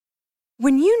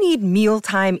When you need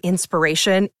mealtime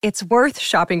inspiration, it's worth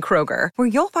shopping Kroger, where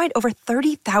you'll find over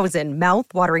 30,000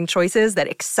 mouth-watering choices that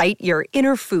excite your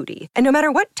inner foodie. And no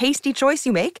matter what tasty choice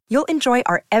you make, you'll enjoy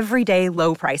our everyday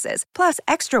low prices, plus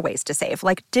extra ways to save,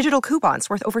 like digital coupons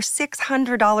worth over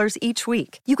 $600 each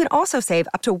week. You can also save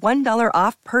up to $1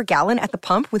 off per gallon at the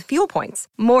pump with fuel points.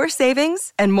 More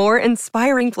savings and more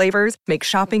inspiring flavors make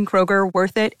shopping Kroger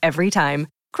worth it every time.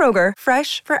 Kroger,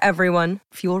 fresh for everyone.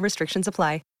 Fuel restrictions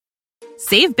apply.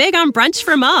 Save big on brunch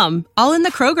for mom, all in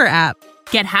the Kroger app.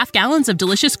 Get half gallons of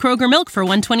delicious Kroger milk for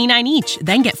 $1.29 each.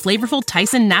 Then get flavorful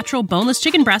Tyson natural boneless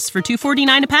chicken breasts for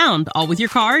 $2.49 a pound, all with your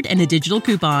card and a digital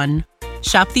coupon.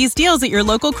 Shop these deals at your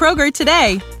local Kroger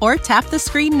today, or tap the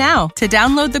screen now to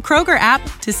download the Kroger app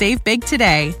to save big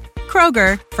today.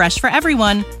 Kroger, fresh for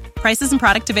everyone. Prices and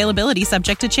product availability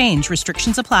subject to change.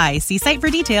 Restrictions apply. See site for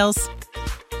details.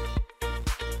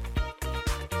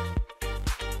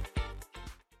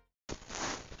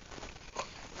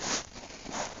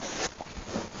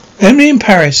 Emily in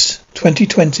Paris,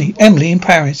 2020. Emily in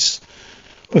Paris.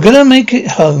 We're going to make it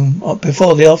home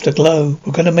before the afterglow.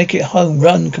 We're going to make it home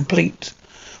run complete.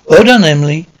 Well done,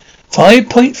 Emily.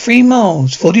 5.3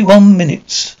 miles, 41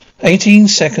 minutes, 18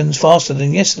 seconds faster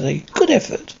than yesterday. Good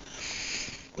effort.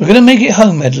 We're going to make it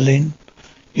home, Madeline.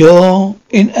 You're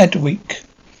in Adweek.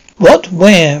 What?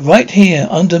 Where? Right here,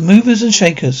 under movers and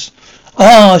shakers.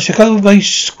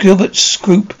 Chicago-based Gilbert's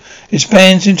Group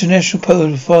expands international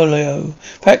portfolio.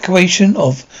 Evacuation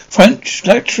of French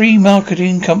luxury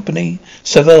marketing company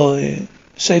Savior.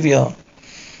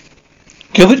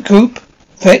 Gilbert Group,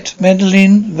 Vet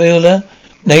Madeline Viola,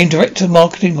 named Director of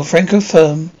Marketing of Franco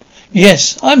firm.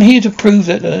 Yes, I'm here to prove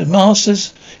that the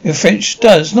Masters in French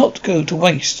does not go to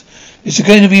waste. It's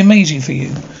going to be amazing for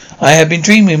you. I have been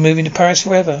dreaming of moving to Paris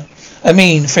forever. I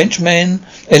mean, French men,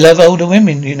 they love older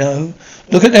women, you know.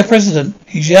 Look at their president.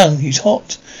 He's young, he's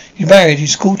hot. He's married,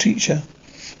 he's a school teacher.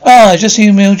 I just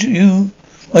emailed you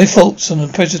my thoughts on the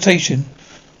presentation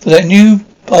for that new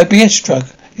IBS drug.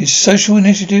 It's a social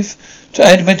initiative to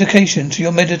add medication to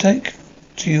your meditation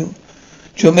to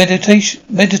your medication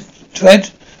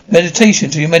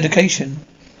to your medication.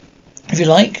 If you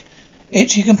like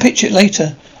it, you can pitch it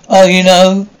later. You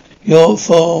know, your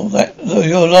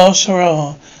last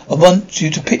hurrah. I want you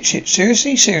to pitch it.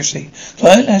 Seriously.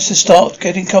 Client has to start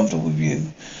getting comfortable with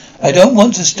you. I don't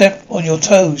want to step on your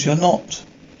toes. You're not.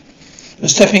 You're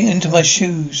stepping into my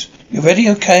shoes. You ready?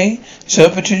 Okay. It's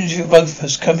an opportunity for both of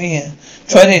us. Come here.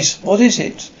 Try this. What is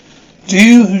it?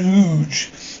 Du Rouge.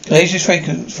 Latest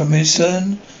fragrance from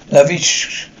Maison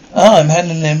Lavish. I'm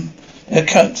handling them. They're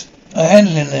cut.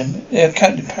 They're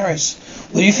cut in Paris.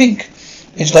 What do you think?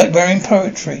 It's like wearing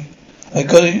poetry. I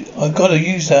gotta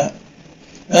use that.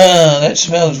 That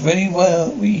smells really well.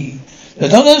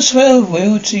 Does that smell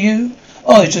well to you?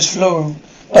 Oh, it's just floral.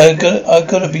 I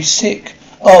gotta be sick.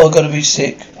 Oh, I gotta be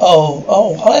sick.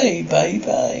 Oh, hey,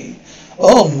 baby.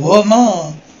 Oh,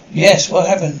 woman. Yes, what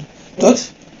happened?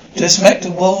 Just smacked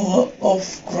the wall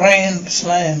off Grand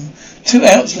Slam. 2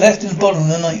 outs left in the bottom of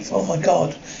the ninth. Oh my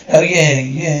God. Hell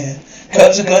yeah.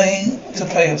 Cubs are going to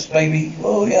playoffs, baby.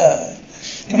 Oh yeah.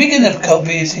 Can we get a cold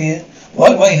beers here?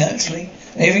 White wine, actually.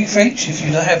 Anything French, if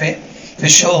you have it. For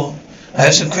sure. I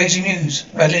have some crazy news.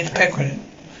 Madeline's pregnant.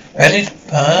 Madeline?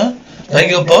 Huh? Like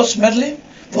your boss, Madeline?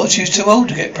 Thought she was too old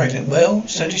to get pregnant. Well,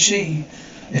 so did she.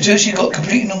 Until she got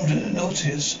completely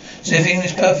nauseous, sniffing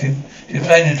this perfume she was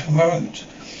planning to promote.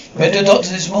 Went to the doctor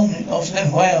this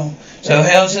afternoon. Wow. So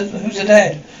who's the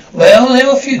dad? Well, there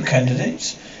were a few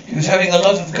candidates. He was having a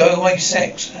lot of go-away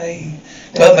sex. Hey.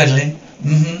 Go, Madeline.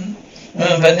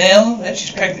 But now that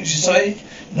she's pregnant, she decided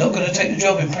not going to take the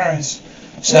job in Paris.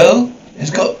 So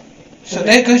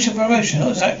there goes your promotion. Not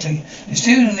exactly. They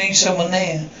still need someone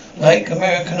there, like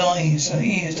American eyes and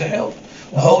ears to help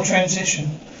the whole transition.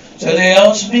 So they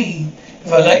asked me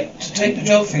if I'd like to take the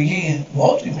job for a year.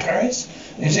 What, in Paris?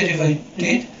 They said if I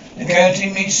did, they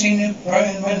guaranteed me senior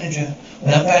brand manager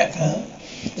when I'm back, huh?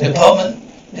 The apartment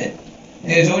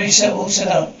is already all set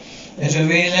up. There's a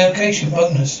relocation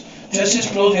bonus. Just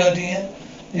explore the idea.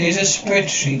 There's a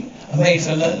spreadsheet I made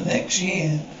for the next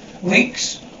year.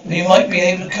 Weeks when you might be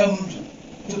able to come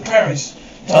to Paris.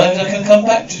 Times I can come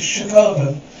back to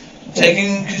Chicago.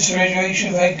 Taking into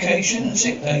consideration vacation and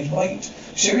sick days. Wait,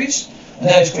 serious? I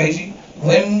know it's crazy.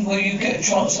 When will you get a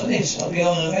chance like this? I'll be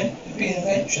on an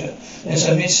adventure. Unless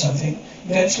I miss something.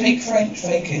 You don't speak French,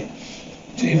 fake it.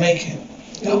 Till you make it.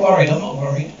 Don't worry, I'm not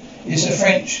worried. It's the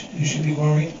French who should be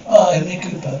worried. Emily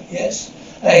Cooper, yes?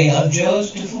 Hey, I'm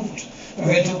Jules Default.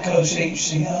 Parental code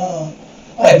CHC.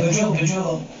 Hi, bonjour.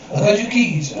 I got your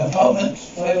keys. Apartment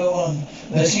 501.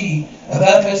 Merci.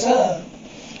 About ça.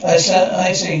 I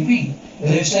say oui.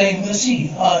 Who stay mercy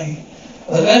high.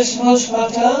 The best most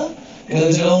butter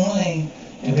goes a long way.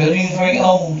 The building is very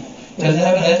old. Doesn't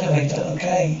have an elevator.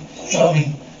 Okay.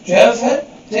 Charming. Do you have that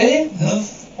there? No.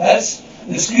 That's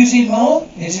excuse me more?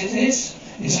 Is it this?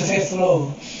 It's the 5th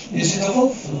floor. Is it the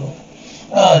 4th floor?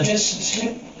 Just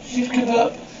slip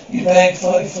up your bag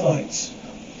 5 flights.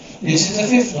 This is the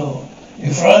 5th floor.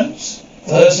 In France,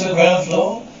 first to the ground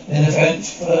floor, then the French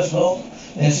first floor,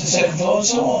 then it's the 2nd floor, and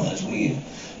so on. That's weird.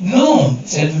 No,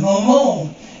 said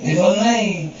Maman. If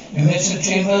only you miss the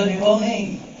chamber de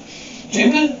bonnet.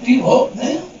 Chamber de what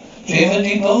now? Chamber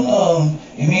de bonnet.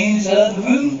 It means the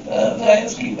room of the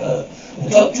housekeeper. The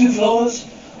top 2 floors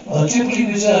are typically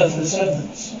reserved for the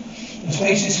servants. The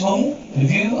space is small. The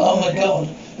view, oh my God,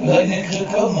 like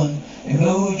Nicolas Coleman in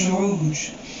Rouge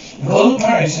Rouge. The whole of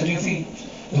Paris at your feet.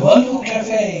 The wonderful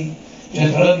cafe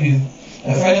just below you.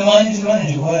 A friend of mine is the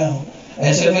manager. Wow.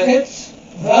 And so baguettes?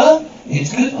 Va?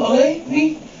 It's good, Ole?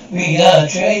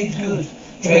 Trade good.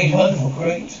 Trade wonderful,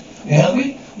 great. You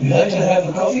hungry? Would you like to have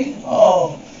a coffee?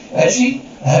 Oh, actually,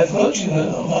 I have got you. I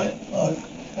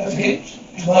have to get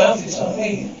to my office.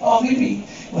 Maybe.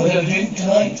 We'll have a drink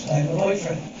tonight. I have a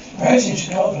boyfriend. Paris in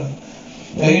Chicago.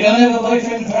 No, you don't have a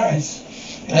boyfriend in Paris.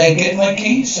 Can I get my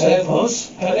keys?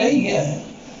 Boss? Palais? Yeah.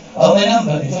 Oh, my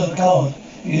number is on the card.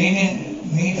 You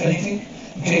need me for anything?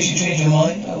 In case you change your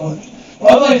mind, I won't.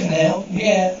 Bye-bye for now.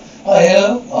 Yeah. Hi,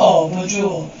 hello. Oh,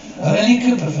 bonjour. I'm Annie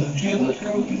Cooper from Gilbert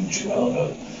Group in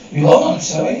Chicago. You are? I'm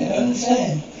sorry, I don't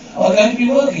understand. I'm going to be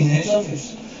working in this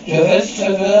office. That's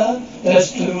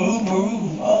the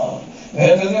room.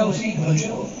 Where can I go see?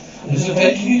 Bonjour. There's a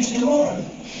bed to you tomorrow.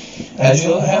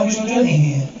 How was your journey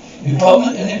here? Your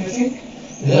apartment and everything?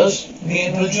 Just me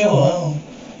and bonjour. Oh.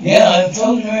 Yeah, I'm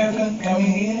totally American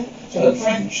coming here. Spoke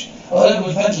French. Oh, that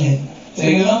was Madeline. So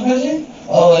you're not Madeline?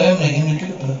 Oh, I'm Emily in the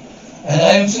Cooper. And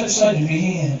I am so excited to be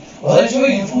here. Well, that's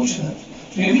very unfortunate.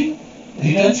 Excuse me? If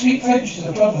you don't speak French is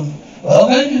a problem. Well,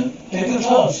 I'm going to take a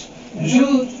class.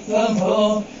 Bonjour,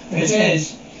 pour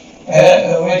British.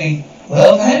 Already.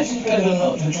 Well, perhaps it's better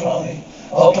not to try.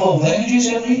 Oh, Paul, languages,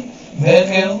 Emily?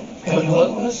 Girl, come to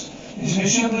work with us? It's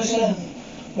Monsieur Posada.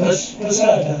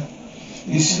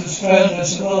 This is Fran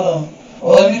Savar.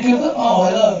 Oh, Emily Cooper? Oh,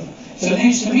 hello. So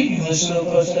nice to meet you, Monsieur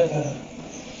Posada.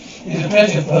 It's a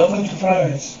pleasure. Welcome to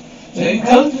Paris. So you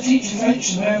come to teach the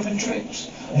French American tricks.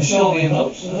 I'm sure we have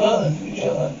lots to learn from each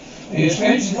other. But your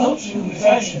experience is lots to do with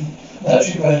fashion.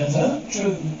 Luxury brands, huh?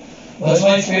 True. Most of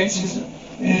my experience is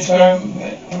in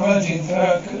promoting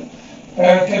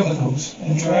parachemicals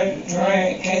and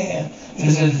dry care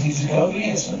facilities in Chicago.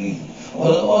 Yes, I mean,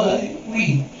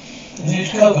 in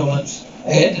Chicago once, I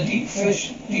had the deep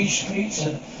fresh dish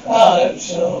pizza.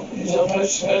 It's our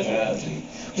post speciality.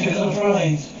 Took a little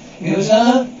prize. It was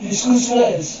disgusting.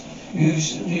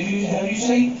 How do you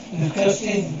say?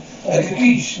 Disgusting. Like a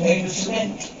quiche made with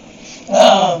cement.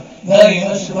 No, you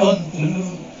must have gone to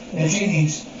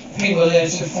Luigini's. People there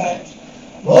so fat.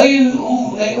 Why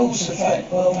are they all so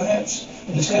fat? Well, perhaps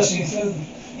for disgusting food.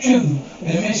 True,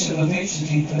 with the midst of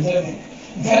obesity pandemic.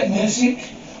 In fact, Music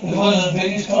was one of the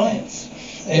biggest clients.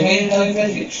 They made a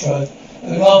diabetic drug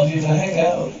that marketed the heck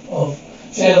out of.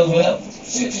 Sales went up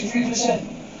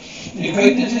 63%. You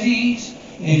create the disease,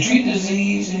 you treat the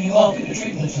disease, and you market the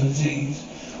treatment for the disease.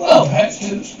 Well, perhaps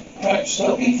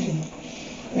stop eating.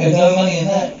 We have no money in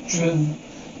that. True.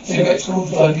 Cigarettes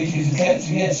cause diabetes and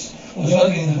cancer, yes. Or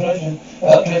smoking is a pleasure.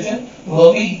 About pleasure?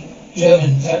 Well, we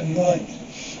Germans, exactly right.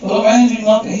 All around the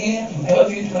market here, from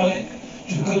perfume to conic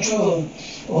to couture,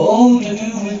 all to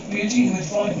do with beauty and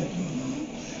refinement.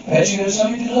 Perhaps you have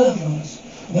something to learn from us.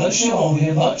 I'm not sure we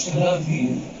have much to learn from you.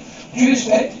 With due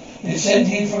respect, it's sent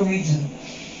here for a reason.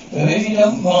 So if you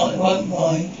don't mind,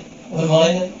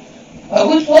 I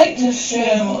would like to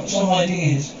share some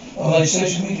ideas of my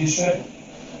social media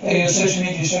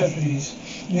strategies.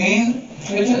 You mean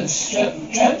Twitter,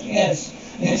 chat? Yes.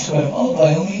 Instagram? Oh,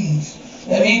 by all means.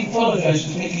 Let me apologize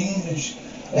for speaking English.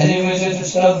 As if it was at a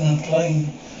stone and plane.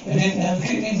 They didn't have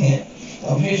kicked in yet.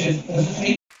 I'll visit as a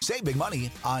speaker. Save big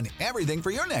money on everything for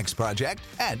your next project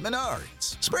at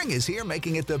Menards. Spring is here,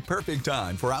 making it the perfect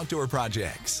time for outdoor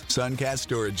projects. Suncast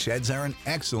storage sheds are an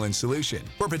excellent solution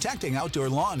for protecting outdoor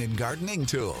lawn and gardening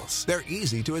tools. They're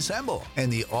easy to assemble,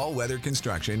 and the all-weather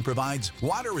construction provides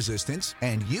water resistance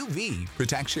and UV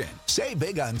protection. Save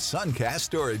big on Suncast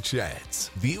storage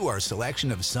sheds. View our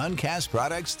selection of Suncast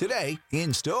products today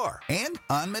in store and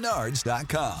on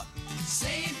Menards.com.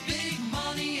 Save big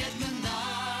money at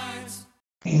Menards.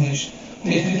 English.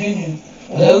 Please continue.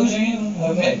 For those of you who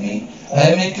have met me, I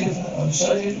am Nick Cooper. I'm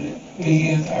excited to be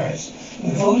here in Paris.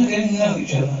 Looking forward to getting to know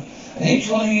each other. And each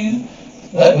one of you,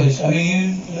 likewise, having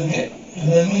you to get to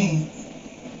know me.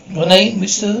 Your name,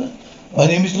 mister? My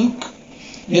name is Luke.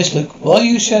 Yes, Luke. Why are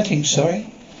you shouting? Sorry.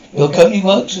 Your company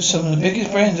works with some of the biggest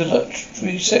brands of the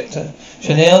luxury sector.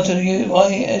 Chanel to the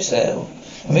YSL.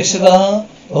 And Mr. Bar,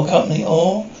 your company,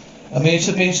 or a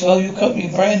Mitsubishi, well, your company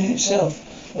brand in itself.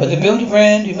 But to build a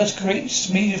brand, you must create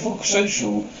media for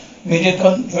social media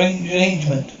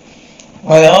arrangement.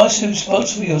 I asked who's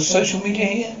responsible for your social media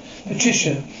here?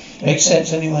 Patricia. Makes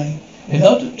sense anyway. It's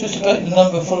not just about the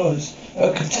number of followers,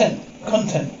 but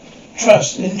content,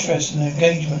 trust, interest, and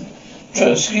engagement.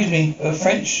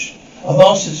 French are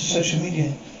masters of social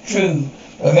media. True,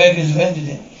 Americans invented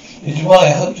it. This is why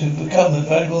I hope to become a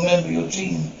valuable member of your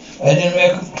team and an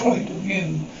American point of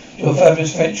view to your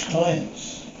fabulous French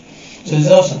clients. So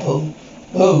disaster pool.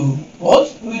 Who? What?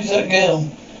 Who is that girl?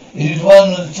 It is one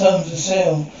of the terms of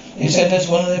sale. They said that's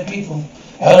one of their people.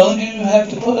 How long do you have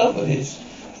to put up with this?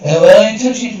 Well,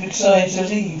 until she decides to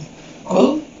leave.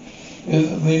 Cool?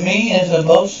 With me as her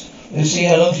boss, we'll see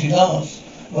how long she lasts.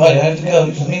 Right, I have to go.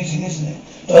 It's a meeting, isn't it?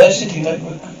 Diversity like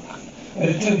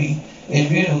Ratatouille. It's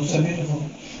beautiful, so beautiful.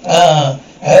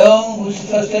 How was the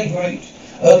first day? Great.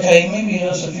 Okay, maybe you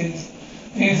lost a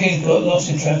few things got lost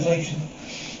in translation.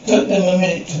 Took them a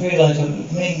minute to realise that it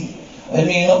was me. I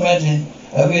mean, not imagining.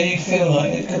 I really feel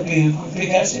like it could be a big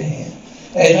asset here.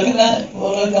 Hey, look at that.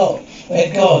 What I got.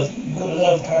 Thank God. You've got to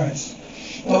love Paris.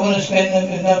 Don't want to spend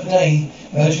another day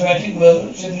in the romantic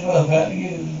world, simply well about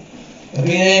you. I'll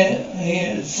be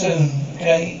here soon,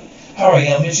 okay? Hurry,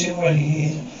 I'll miss you already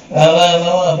here.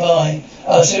 Bye.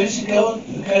 Oh, seriously, go on?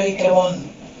 Okay, come on.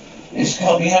 This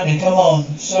can't be happening, come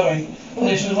on. Sorry. Well,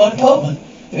 this was my apartment.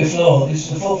 5th floor.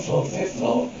 This is the 4th floor. 5th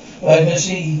floor. Right,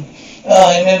 merci.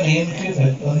 I'm Emily in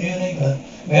Cooper, your new neighbour.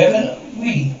 American?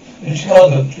 Oui. In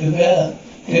Chicago.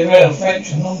 Gabriel,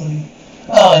 French, normally.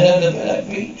 I know that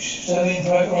beach. So in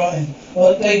Private Ryan.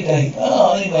 What day?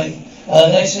 Anyway.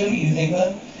 Nice to meet you,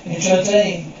 neighbour.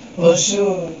 Enchanté.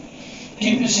 Bonjour.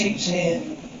 Keep your seats here,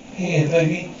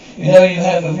 baby. You know you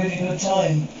have a really good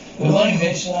time. Good morning,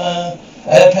 miss. A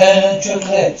pain de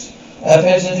chocolate. A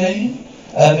pesadilla.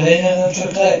 A pain de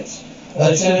chocolate. To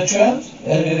the trout.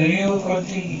 You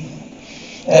conti.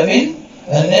 Having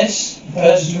a nest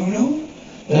pas Zulu.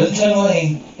 Don't turn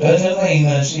away,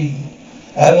 merci.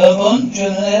 Have a bon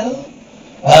journal.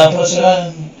 A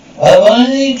porcelain. A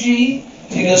bon energy.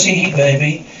 Take your seat,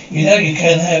 baby. You know you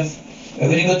can have a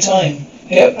really good time.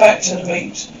 Get back to the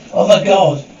beach. Oh my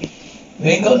God. We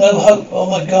ain't got no hope. Oh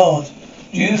my God.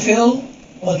 Do you feel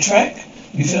on track?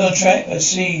 You feel on track? I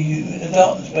see you in the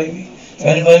darkness, baby.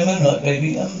 Surrounded by the moonlight,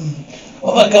 baby.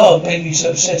 Oh my God, baby, so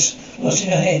obsessed. Lost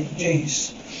in your head.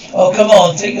 Jeez. Oh, come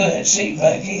on. Take your seat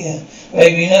back here.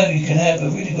 Baby, you know you can have a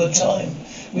really good time.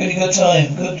 Really good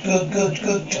time. Good time.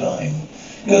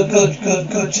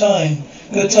 Good time.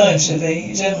 Good time,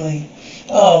 Sylvie. It's Emily.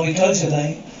 Oh, we close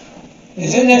today.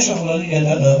 Is it national holiday I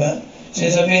don't know about?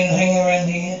 Since I've been hanging around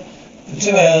here for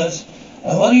 2 hours.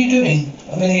 And what are you doing?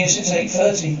 I've been here since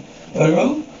 8:30.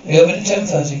 Peru? We open at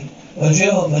 10:30.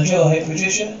 Bonjour, hey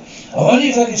Patricia. I wonder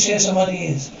if I can share some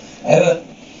ideas. How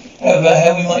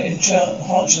we might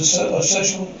enhance our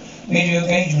social media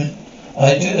engagement.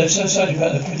 I'm so sorry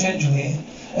about the potential here.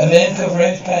 And then cover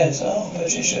pads. Oh,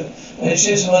 Patricia, let's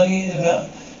share some ideas about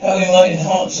how we might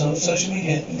enhance our social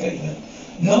media engagement.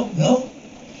 No.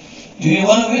 Do you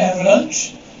want to have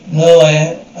lunch? No, I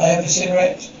have a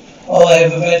cigarette. Oh, I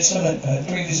have a bad stomach,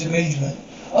 previous arrangement.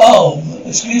 Oh,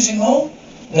 excuse me, more?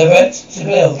 The rat,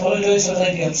 Sibel, apologize to the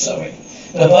lady, I'm sorry.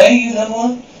 Did I buy you another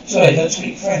one? Sorry, I don't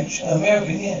speak French.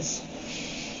 American, yes.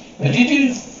 But did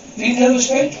you think I was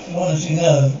French? Honestly,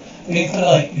 no. Being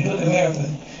polite, you look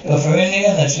American. You're from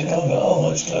Indiana, Chicago. Oh,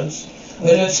 that's close.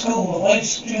 Went to school,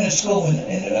 junior school in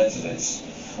Indianapolis.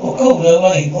 Oh, cool, no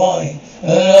way. Why?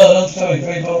 No, sorry,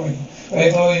 very boring.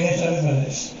 Very boring, yes, I remember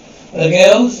this. The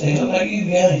girls, they look like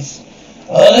you guys.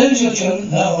 Are those your children?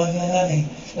 No, I'm their nanny.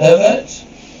 No, but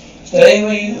stay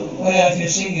where I can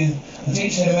see you. I'm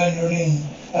teaching them Mandarin.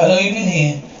 How long have you been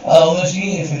here? Oh, almost a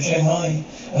year from Shanghai.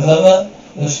 And Mama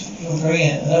was from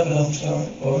Korea. Another long story,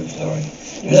 boring story.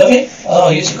 You love it? Oh,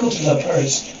 yes, of course I love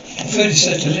Paris. The food is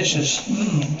so delicious.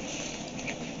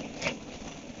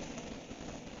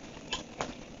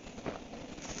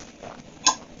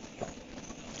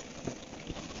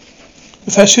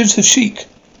 The fashions are chic.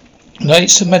 The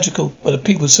nights are magical, but the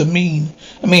people are so mean.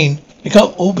 I mean, they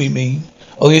can't all be mean.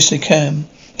 Oh, yes, they can.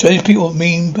 Chinese people are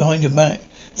mean behind your back.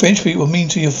 French people are mean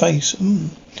to your face.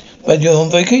 But you're on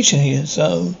vacation here,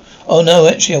 so... Oh, no,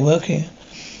 actually, I work here.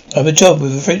 I have a job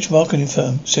with a French marketing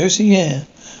firm. Seriously, yeah.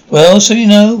 Well, so you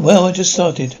know. Well, I just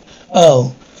started.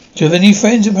 Oh, do you have any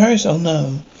friends in Paris? Oh,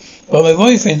 no. But my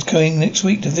boyfriend's coming next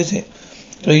week to visit.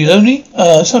 Are you lonely?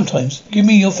 Sometimes. Give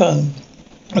me your phone.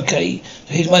 Okay,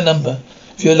 here's my number.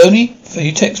 If you're lonely,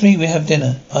 you text me, we have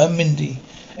dinner. I'm Mindy.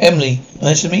 Emily,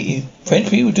 nice to meet you. French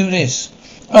people do this.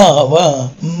 Ah,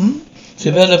 wow.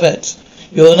 Super la bête.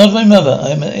 You're not my mother.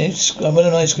 I'm an ice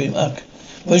cream. Ugh.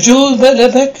 Bonjour,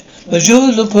 Bec.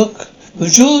 Bonjour, le book.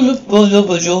 Bonjour,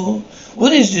 bonjour.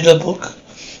 What is the book?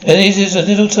 And it is a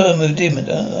little term of endearment,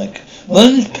 like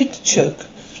one pit choke.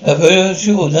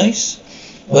 Bonjour, nice.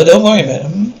 Well, don't worry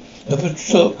about him. The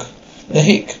book. The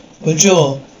hick.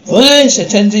 Bonjour. Voice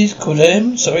attendees,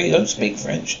 Colem. Sorry, don't speak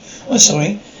French. I'm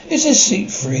sorry. Is this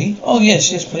seat free? Oh,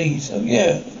 yes, please. Oh,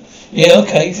 yeah. Yeah,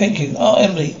 okay, thank you. Oh,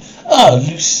 Emily.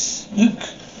 Luke.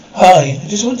 Hi. I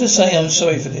just want to say I'm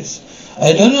sorry for this.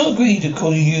 I do not agree to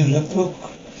calling you Le Book.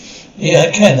 Yeah,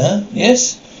 I can, huh?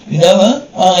 Yes? You know her?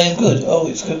 I am good. Oh,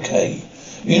 it's okay.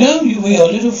 You know, we are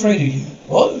a little afraid of you.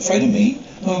 What? Afraid of me?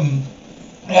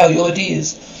 How your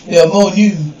ideas? They are more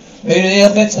new. Maybe they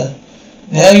are better.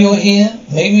 Now you're here,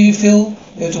 maybe you feel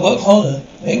you have to work harder,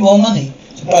 make more money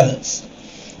to balance.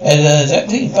 And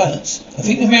exactly, balance. I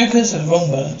think the Americans have the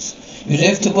wrong balance. You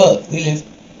live to work, we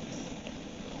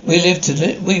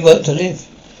work to live.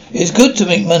 It's good to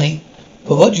make money,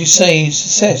 but what you say is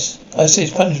success. I say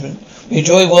it's punishment. We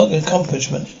enjoy work and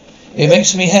accomplishment. It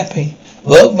makes me happy.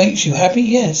 Work makes you happy?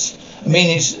 Yes. I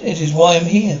mean, it is why I'm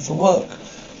here, for work.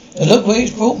 And look where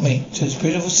it's brought me, to this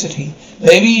beautiful city.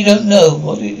 Maybe you don't know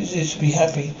what it is to be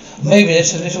happy. Maybe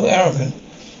that's a little arrogant.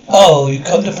 Oh, you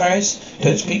come to Paris?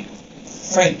 Don't speak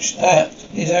French. That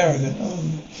is arrogant.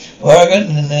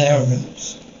 Arrogant and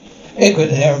arrogance.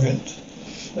 Ignorant and arrogant.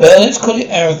 Well, let's call it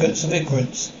arrogance of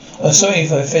ignorance. I'm sorry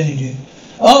if I offended you.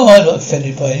 Oh, I'm not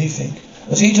offended by anything.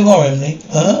 I'll see you tomorrow, Emily.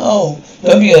 Huh? Oh,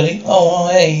 don't be early. Oh,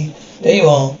 hey. There you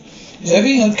are. Is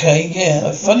everything okay? Yeah,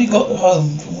 I finally got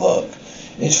home from work.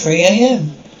 It's 3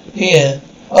 a.m. here.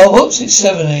 Oh, whoops, it's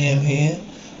 7 a.m. here.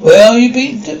 Where are you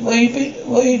been? What are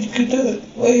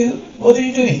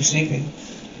you doing? Sleeping?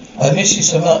 I miss you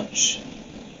so much.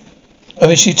 I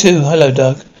miss you too. Hello,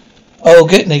 Doug. Oh,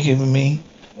 get naked with me.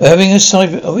 Are we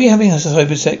having a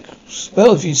cyber sex?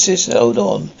 Well, if you insist, hold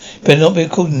on. Better not be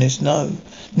recording this. No.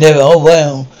 Never. Oh,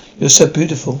 wow. You're so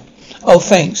beautiful. Oh,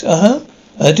 thanks.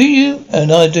 Do you?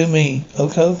 And I do me.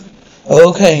 Okay.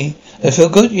 Okay. I feel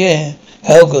good? Yeah.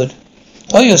 How good?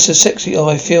 Oh, you're so sexy. Oh,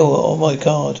 I feel, oh my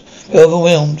God. I feel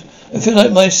overwhelmed. I feel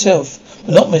like myself,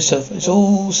 but not myself. It's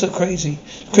all so crazy.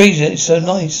 Crazy, it's so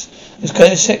nice. It's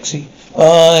kind of sexy.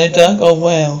 Bye, Doug. Oh,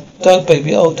 wow. Doug,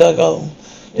 baby. Oh, Doug. Oh,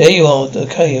 there you are.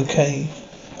 Okay.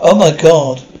 Oh my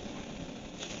God.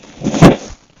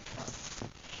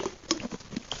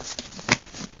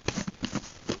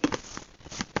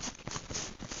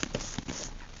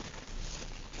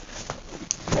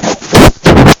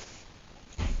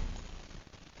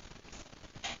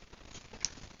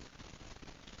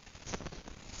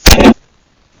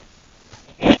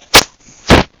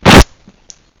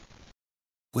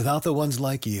 Without the ones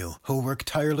like you, who work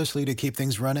tirelessly to keep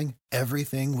things running,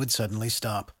 everything would suddenly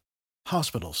stop.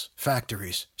 Hospitals,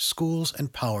 factories, schools,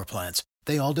 and power plants,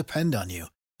 they all depend on you.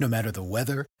 No matter the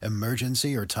weather,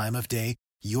 emergency, or time of day,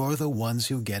 you're the ones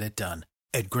who get it done.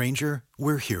 At Grainger,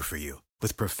 we're here for you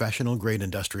with professional-grade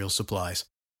industrial supplies.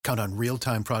 Count on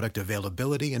real-time product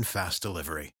availability and fast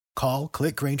delivery. Call,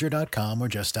 clickgrainger.com, or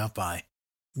just stop by.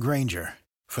 Grainger,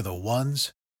 for the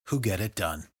ones who get it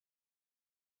done.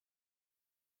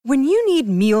 When you need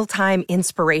mealtime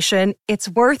inspiration, it's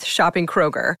worth shopping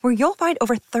Kroger, where you'll find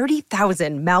over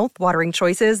 30,000 mouth-watering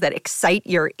choices that excite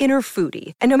your inner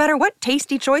foodie. And no matter what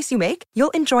tasty choice you make,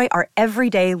 you'll enjoy our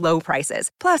everyday low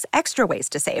prices, plus extra ways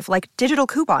to save, like digital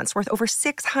coupons worth over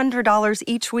 $600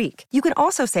 each week. You can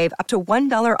also save up to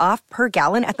 $1 off per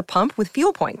gallon at the pump with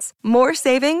fuel points. More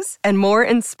savings and more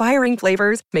inspiring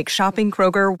flavors make shopping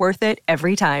Kroger worth it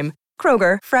every time.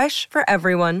 Kroger, fresh for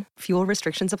everyone. Fuel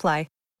restrictions apply.